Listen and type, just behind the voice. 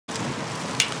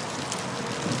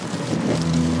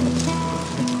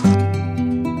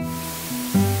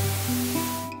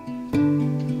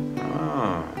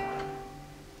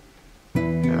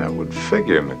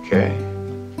figure, McKay.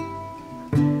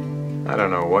 I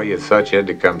don't know why you thought you had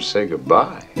to come say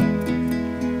goodbye.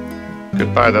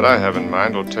 Goodbye that I have in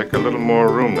mind will take a little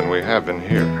more room than we have in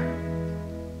here.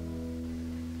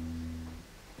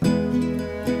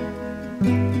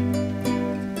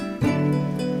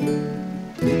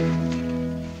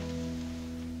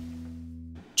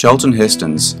 Charlton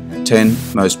Heston's 10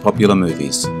 most popular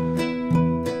movies.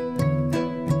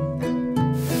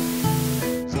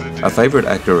 A favourite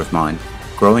actor of mine.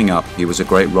 Growing up, he was a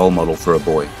great role model for a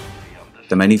boy.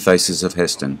 The Many Faces of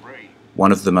Heston,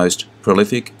 one of the most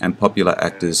prolific and popular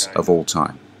actors of all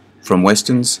time. From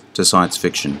westerns to science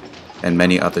fiction and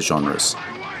many other genres.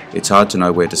 It's hard to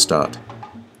know where to start.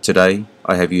 Today,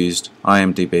 I have used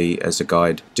IMDB as a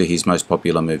guide to his most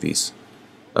popular movies.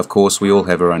 Of course, we all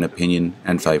have our own opinion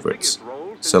and favourites.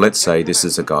 So let's say this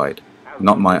is a guide,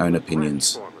 not my own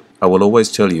opinions. I will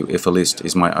always tell you if a list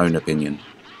is my own opinion.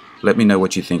 Let me know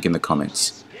what you think in the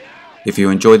comments. If you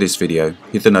enjoy this video,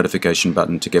 hit the notification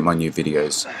button to get my new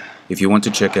videos. If you want to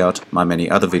check out my many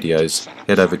other videos,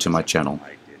 head over to my channel.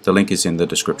 The link is in the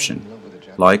description.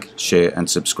 Like, share and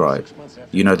subscribe.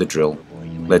 You know the drill.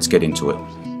 Let's get into it.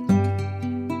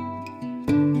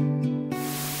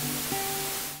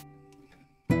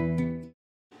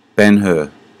 Ben-Hur,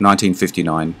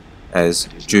 1959, as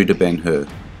Judah Ben-Hur,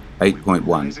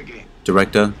 8.1.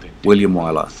 Director, William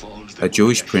Wyler. A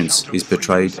Jewish prince is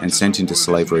betrayed and sent into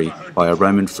slavery by a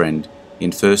Roman friend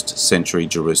in 1st century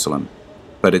Jerusalem.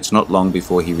 But it's not long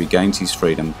before he regains his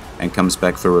freedom and comes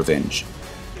back for revenge.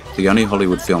 The only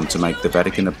Hollywood film to make the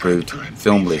Vatican-approved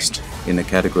film list in the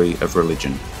category of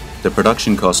religion. The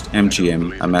production cost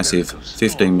MGM a massive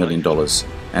 $15 million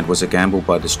and was a gamble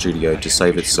by the studio to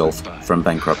save itself from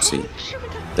bankruptcy.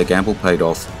 The gamble paid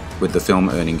off, with the film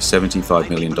earning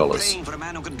 $75 million.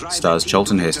 Stars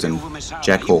Charlton Heston,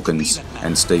 Jack Hawkins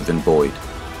and Stephen Boyd.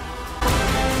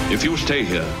 If you stay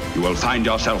here, you will find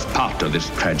yourself part of this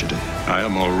tragedy. I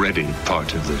am already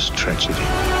part of this tragedy.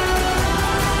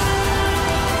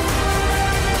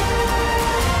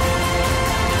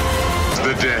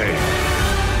 The day.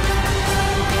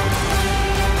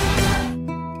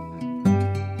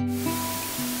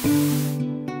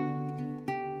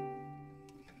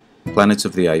 Planet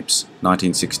of the Apes,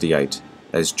 1968,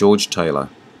 as George Taylor,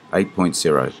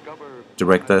 8.0.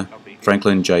 Director,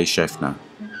 Franklin J. Schaffner.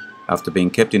 After being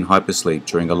kept in hypersleep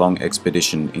during a long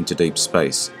expedition into deep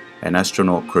space, an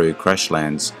astronaut crew crash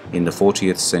lands in the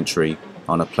 40th century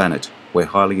on a planet where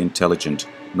highly intelligent,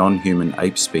 non-human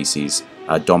ape species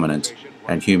are dominant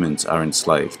and humans are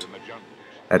enslaved.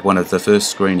 At one of the first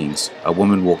screenings, a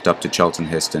woman walked up to Charlton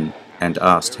Heston and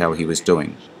asked how he was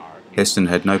doing. Heston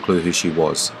had no clue who she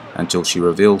was until she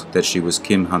revealed that she was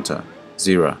Kim Hunter,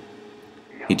 Zira.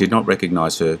 He did not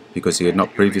recognize her because he had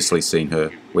not previously seen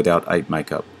her without ape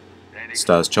makeup.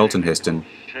 Stars Charlton Heston,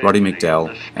 Roddy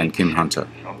McDowall and Kim Hunter.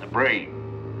 Of the brain.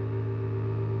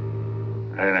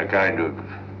 And a kind of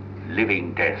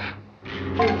living death.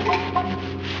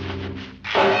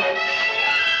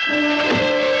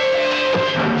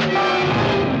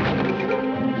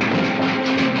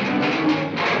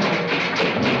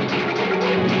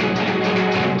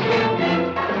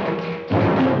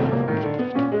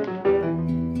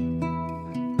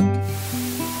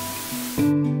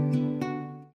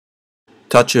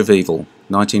 Touch of Evil,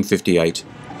 1958,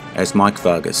 as Mike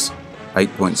Vargas,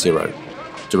 8.0.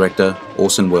 Director,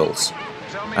 Orson Welles.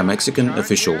 A Mexican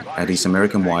official and his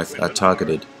American wife are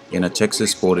targeted in a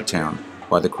Texas border town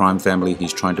by the crime family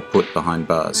he's trying to put behind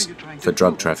bars for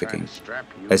drug trafficking,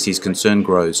 as his concern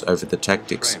grows over the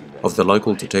tactics of the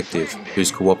local detective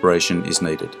whose cooperation is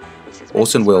needed.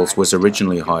 Orson Welles was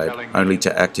originally hired only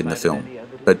to act in the film,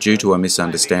 but due to a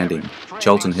misunderstanding,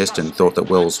 Charlton Heston thought that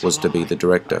Welles was to be the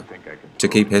director. To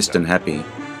keep Heston happy,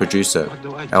 producer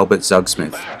Albert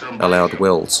Zugsmith allowed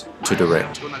Welles to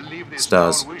direct.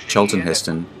 Stars Charlton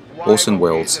Heston, Orson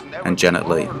Welles and Janet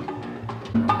Leigh.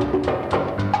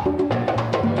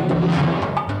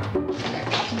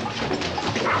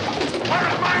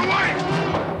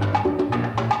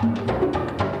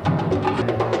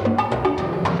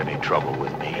 Any trouble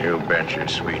with me? You bet your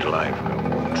sweet life I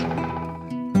won't.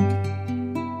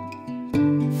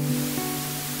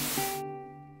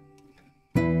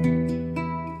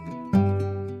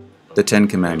 The Ten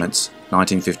Commandments,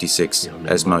 1956,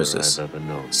 as Moses,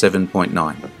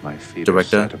 7.9.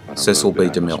 Director, Cecil B.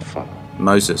 DeMille.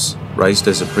 Moses, raised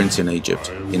as a prince in Egypt,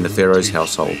 in the Pharaoh's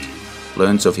household,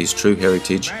 learns of his true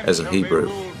heritage as a Hebrew,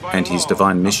 and his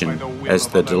divine mission as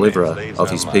the deliverer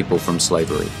of his people from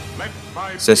slavery.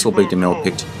 Cecil B. DeMille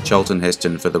picked Charlton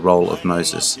Heston for the role of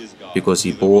Moses, because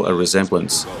he bore a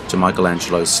resemblance to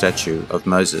Michelangelo's statue of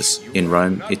Moses in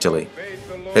Rome, Italy.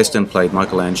 Heston played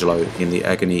Michelangelo in The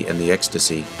Agony and the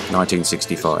Ecstasy,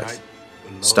 1965.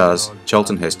 Stars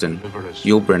Charlton Heston,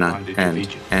 Yul Brynner and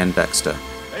Anne Baxter.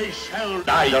 They shall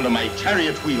die under my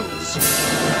chariot wheels.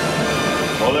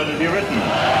 So let it be written,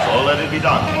 so let it be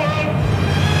done.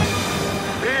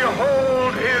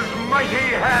 Behold his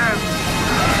mighty hand!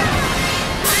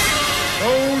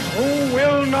 Those who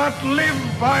will not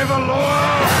live by the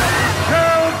law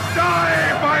shall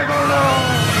die by the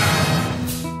law!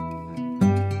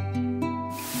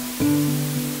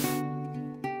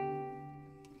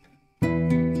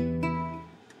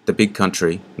 The Big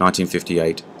Country,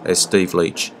 1958, as Steve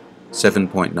Leach,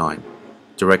 7.9.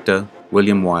 Director,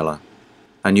 William Wyler.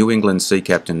 A New England sea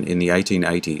captain in the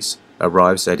 1880s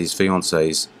arrives at his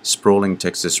fiancée's sprawling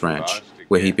Texas ranch,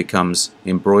 where he becomes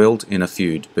embroiled in a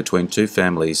feud between two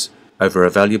families over a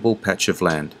valuable patch of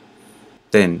land.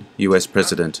 Then, US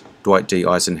President Dwight D.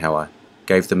 Eisenhower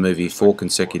gave the movie 4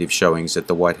 consecutive showings at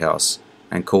the White House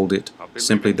and called it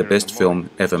simply the best film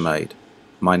ever made.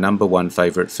 My #1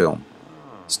 favorite film.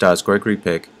 Stars Gregory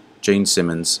Peck, Gene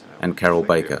Simmons, and Carol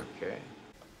Baker. Okay.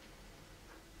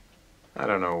 I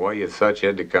don't know why you thought you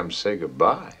had to come say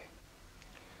goodbye.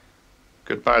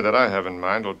 Goodbye that I have in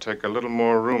mind will take a little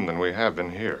more room than we have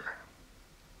in here.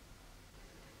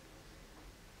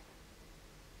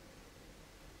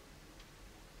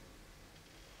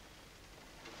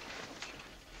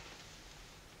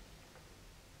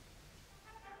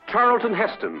 Charlton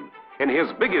Heston, in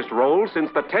his biggest role since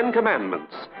the Ten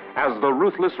Commandments, as the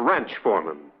ruthless ranch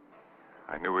foreman.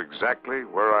 I knew exactly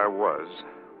where I was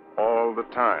all the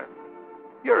time.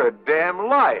 You're a damn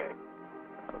liar.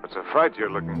 If it's a fight you're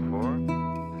looking for...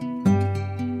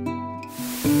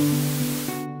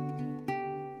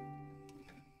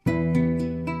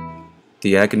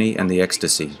 The Agony and the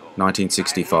Ecstasy,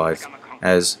 1965,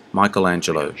 as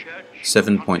Michelangelo,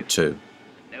 7.2.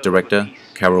 Director,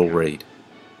 Carol Reed.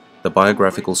 The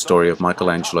biographical story of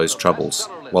Michelangelo's troubles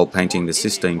while painting the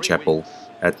Sistine Chapel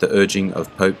at the urging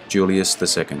of Pope Julius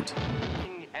II.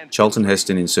 Charlton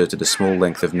Heston inserted a small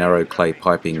length of narrow clay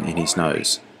piping in his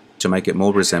nose to make it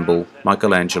more resemble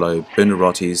Michelangelo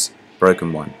Buonarroti's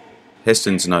broken one.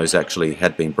 Heston's nose actually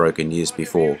had been broken years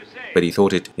before, but he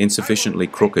thought it insufficiently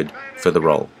crooked for the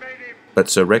role. But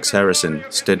Sir Rex Harrison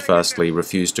steadfastly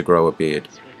refused to grow a beard,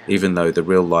 even though the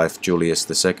real-life Julius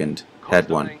II had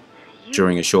one.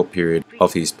 During a short period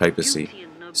of his papacy,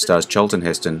 stars Charlton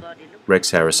Heston,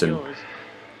 Rex Harrison,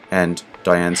 and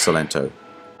Diane Salento.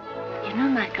 You know,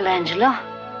 Michelangelo,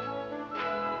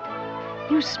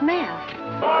 you smell.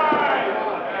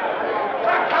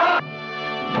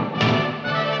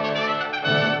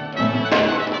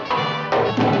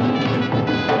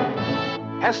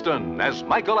 Heston as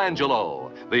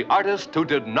Michelangelo, the artist who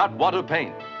did not want to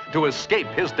paint, to escape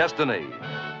his destiny.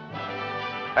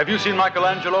 Have you seen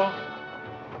Michelangelo?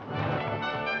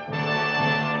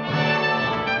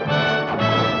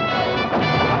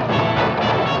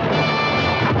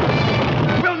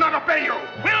 Will not obey you!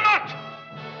 Will not!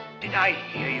 Did I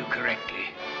hear you correctly?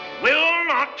 Will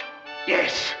not?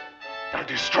 Yes. I'll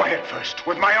destroy it first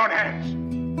with my own hands.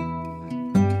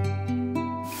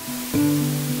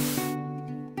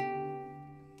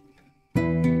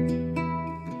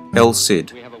 El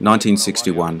Cid,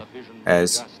 1961,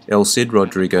 as El Cid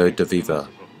Rodrigo de Viva,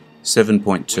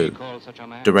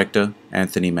 7.2. Director,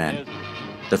 Anthony Mann.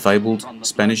 The fabled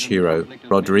Spanish hero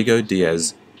Rodrigo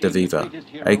Diaz de Viva,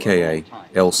 aka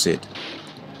El Cid,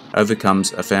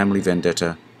 overcomes a family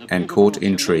vendetta and court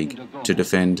intrigue to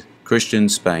defend Christian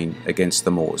Spain against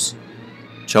the Moors.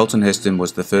 Charlton Heston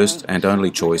was the first and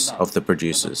only choice of the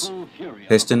producers.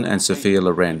 Heston and Sophia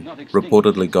Loren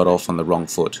reportedly got off on the wrong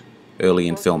foot early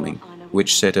in filming,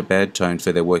 which set a bad tone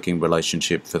for their working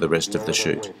relationship for the rest of the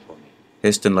shoot.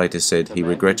 Heston later said he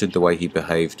regretted the way he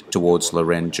behaved towards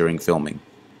Loren during filming,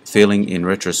 feeling in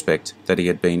retrospect that he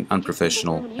had been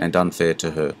unprofessional and unfair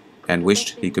to her, and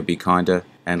wished he could be kinder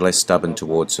and less stubborn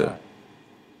towards her.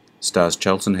 Stars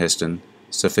Charlton Heston,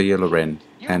 Sophia Loren,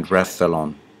 and Raph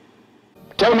Fallon.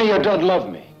 Tell me you don't love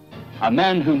me. A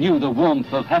man who knew the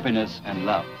warmth of happiness and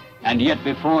love, and yet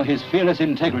before his fearless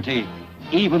integrity,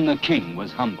 even the king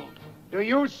was humbled. Do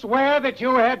you swear that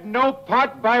you had no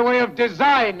part by way of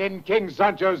design in King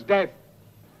Sancho's death?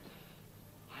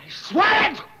 I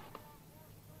swear it!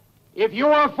 If you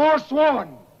are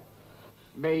forsworn,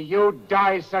 may you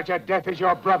die such a death as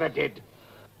your brother did,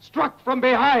 struck from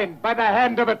behind by the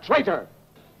hand of a traitor.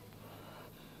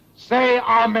 Say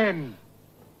amen.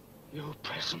 You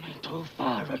press me too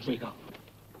far, Rodrigo.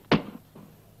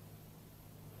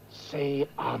 Say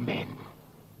amen.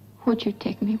 Would you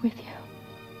take me with you?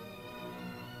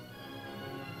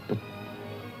 But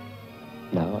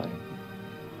now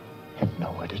I have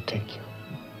nowhere to take you.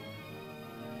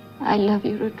 I love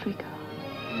you, Rodrigo.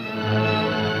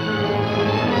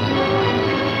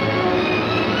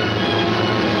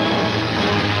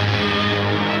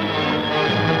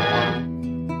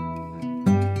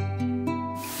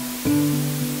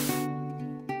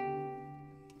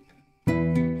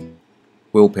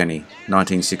 Will Penny,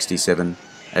 1967,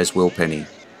 as Will Penny,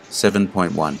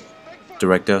 7.1.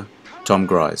 Director, Tom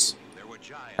Grise.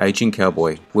 Aging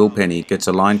cowboy Will Penny gets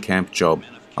a line camp job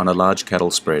on a large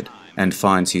cattle spread and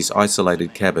finds his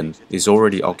isolated cabin is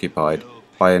already occupied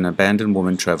by an abandoned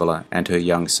woman traveller and her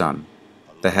young son.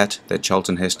 The hat that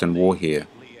Charlton Heston wore here,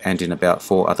 and in about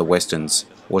 4 other westerns,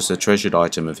 was a treasured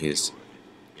item of his.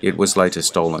 It was later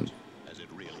stolen.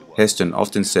 Heston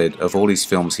often said of all his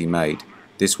films he made,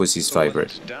 this was his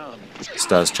favourite.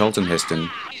 Stars Charlton Heston,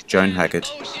 Joan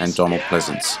Hackett and Donald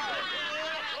Pleasance.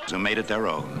 Who made it their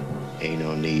own. Ain't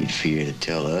no need for you to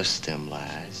tell us them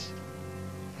lies.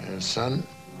 Son,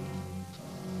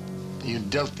 you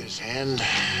dealt this hand.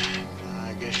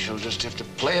 I guess you'll just have to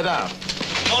play it out.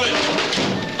 Hold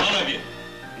it! All of you.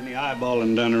 Any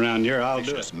eyeballing done around here, I'll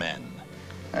do it. Men.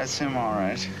 That's him, all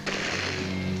right.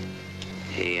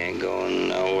 He ain't going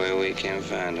nowhere we can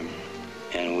find him.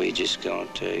 And we just gonna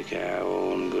take our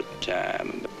own good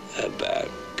time about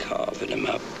carving him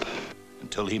up.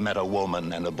 Until he met a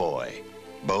woman and a boy,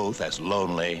 both as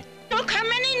lonely. Don't come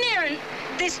any nearer.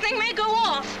 This thing may go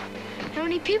off. How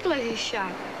many people have you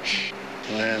shot?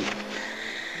 Well,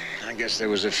 I guess there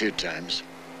was a few times.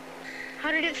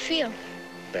 How did it feel?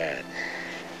 Bad.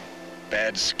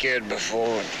 Bad scared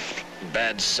before, and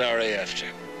bad sorry after.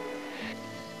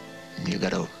 You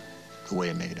got a way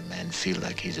of making a man feel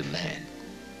like he's a man.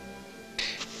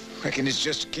 Reckon it's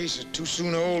just a case of too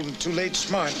soon old and too late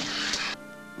smart.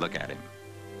 Look at him.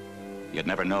 You'd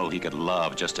never know he could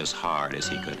love just as hard as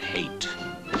he could hate.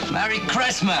 Merry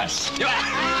Christmas!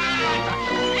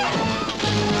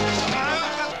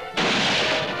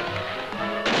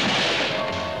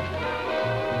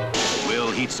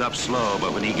 Will heats up slow,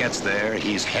 but when he gets there,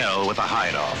 he's hell with a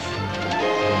hide-off.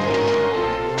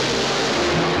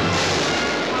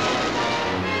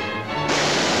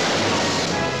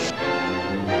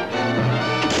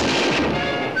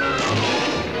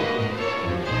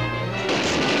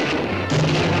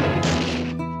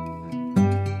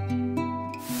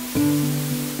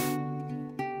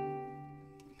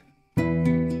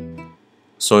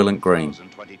 Soylent Green,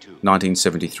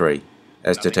 1973,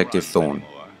 as Detective Thorne,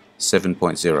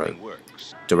 7.0.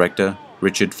 Director,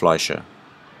 Richard Fleischer.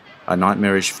 A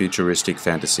nightmarish futuristic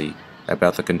fantasy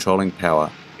about the controlling power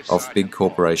of big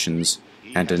corporations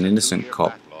and an innocent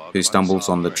cop who stumbles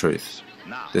on the truth.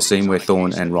 The scene where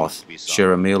Thorne and Roth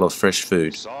share a meal of fresh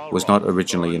food was not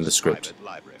originally in the script,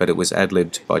 but it was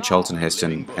ad-libbed by Charlton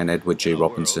Heston and Edward G.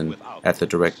 Robinson at the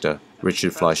director,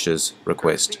 Richard Fleischer's,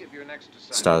 request.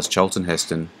 Stars Charlton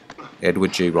Heston,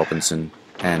 Edward G. Robinson,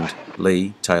 and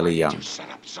Lee Taylor Young.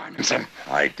 Simonson,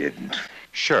 I didn't.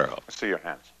 Cheryl. See your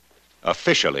hands.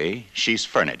 Officially, she's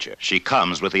furniture. She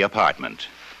comes with the apartment.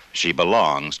 She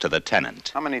belongs to the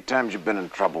tenant. How many times you been in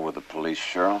trouble with the police,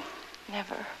 Cheryl?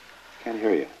 Never. Can't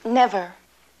hear you. Never.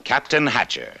 Captain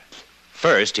Hatcher.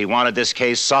 First, he wanted this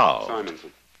case solved.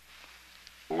 Simonson.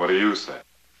 What do you say?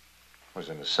 It was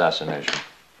an assassination.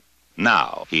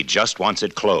 Now, he just wants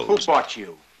it closed. Who bought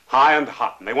you? High and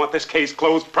hot, and they want this case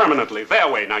closed permanently. Their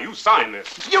way. Now, you sign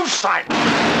this. You sign it!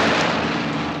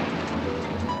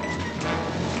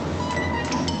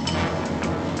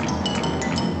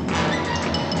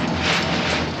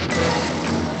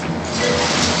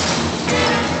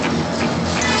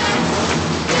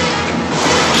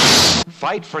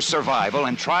 Fight for survival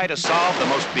and try to solve the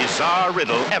most bizarre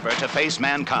riddle ever to face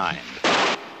mankind.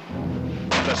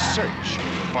 The search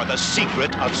for the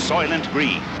secret of Soylent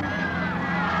Green.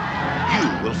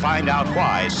 You will find out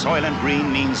why Soylent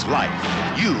Green means life.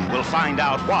 You will find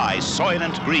out why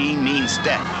Soylent Green means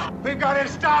death. We've got to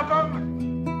stop him!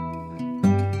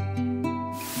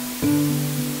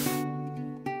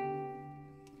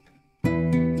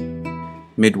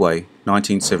 Midway,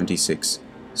 1976,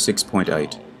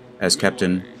 6.8, as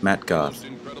Captain Matt Garth.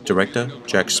 Director,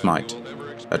 Jack Smite.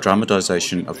 A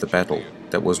dramatisation of the battle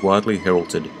that was widely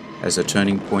heralded as a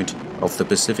turning point of the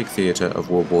Pacific theatre of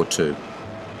World War II.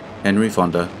 Henry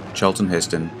Fonda, Charlton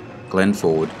Heston, Glenn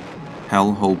Ford,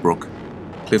 Hal Holbrook,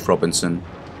 Cliff Robinson,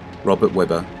 Robert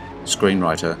Webber,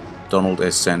 screenwriter Donald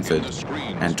S. Sanford,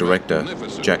 and director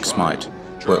Jack Smite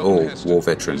were all war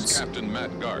veterans.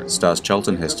 Stars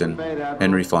Charlton Heston,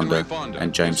 Henry Fonda,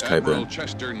 and James Coburn.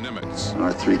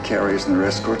 Our 3 carriers and their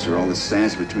escorts are all that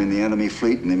stands between the enemy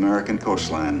fleet and the American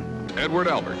coastline. Edward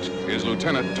Albert is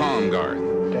Lieutenant Tom Garth.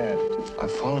 Dad,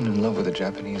 I've fallen in love with a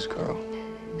Japanese girl.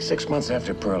 6 months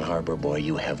after Pearl Harbor, boy,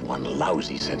 you have one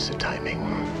lousy sense of timing.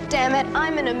 Damn it,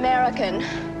 I'm an American.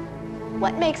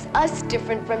 What makes us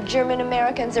different from German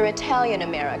Americans or Italian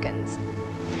Americans?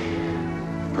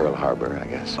 Pearl Harbor, I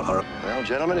guess. Well,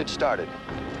 gentlemen, it started.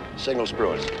 Signal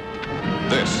screws.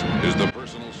 This is the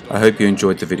personal story. I hope you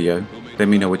enjoyed the video. Let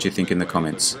me know what you think in the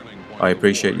comments. I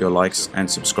appreciate your likes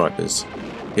and subscribers.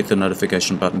 Hit the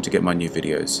notification button to get my new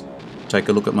videos. Take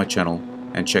a look at my channel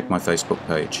and check my Facebook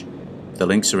page. The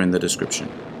links are in the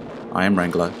description. I am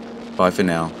Wrangler. Bye for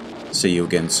now. See you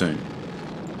again soon.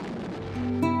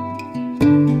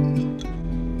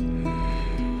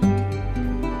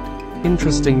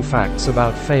 Interesting facts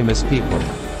about famous people.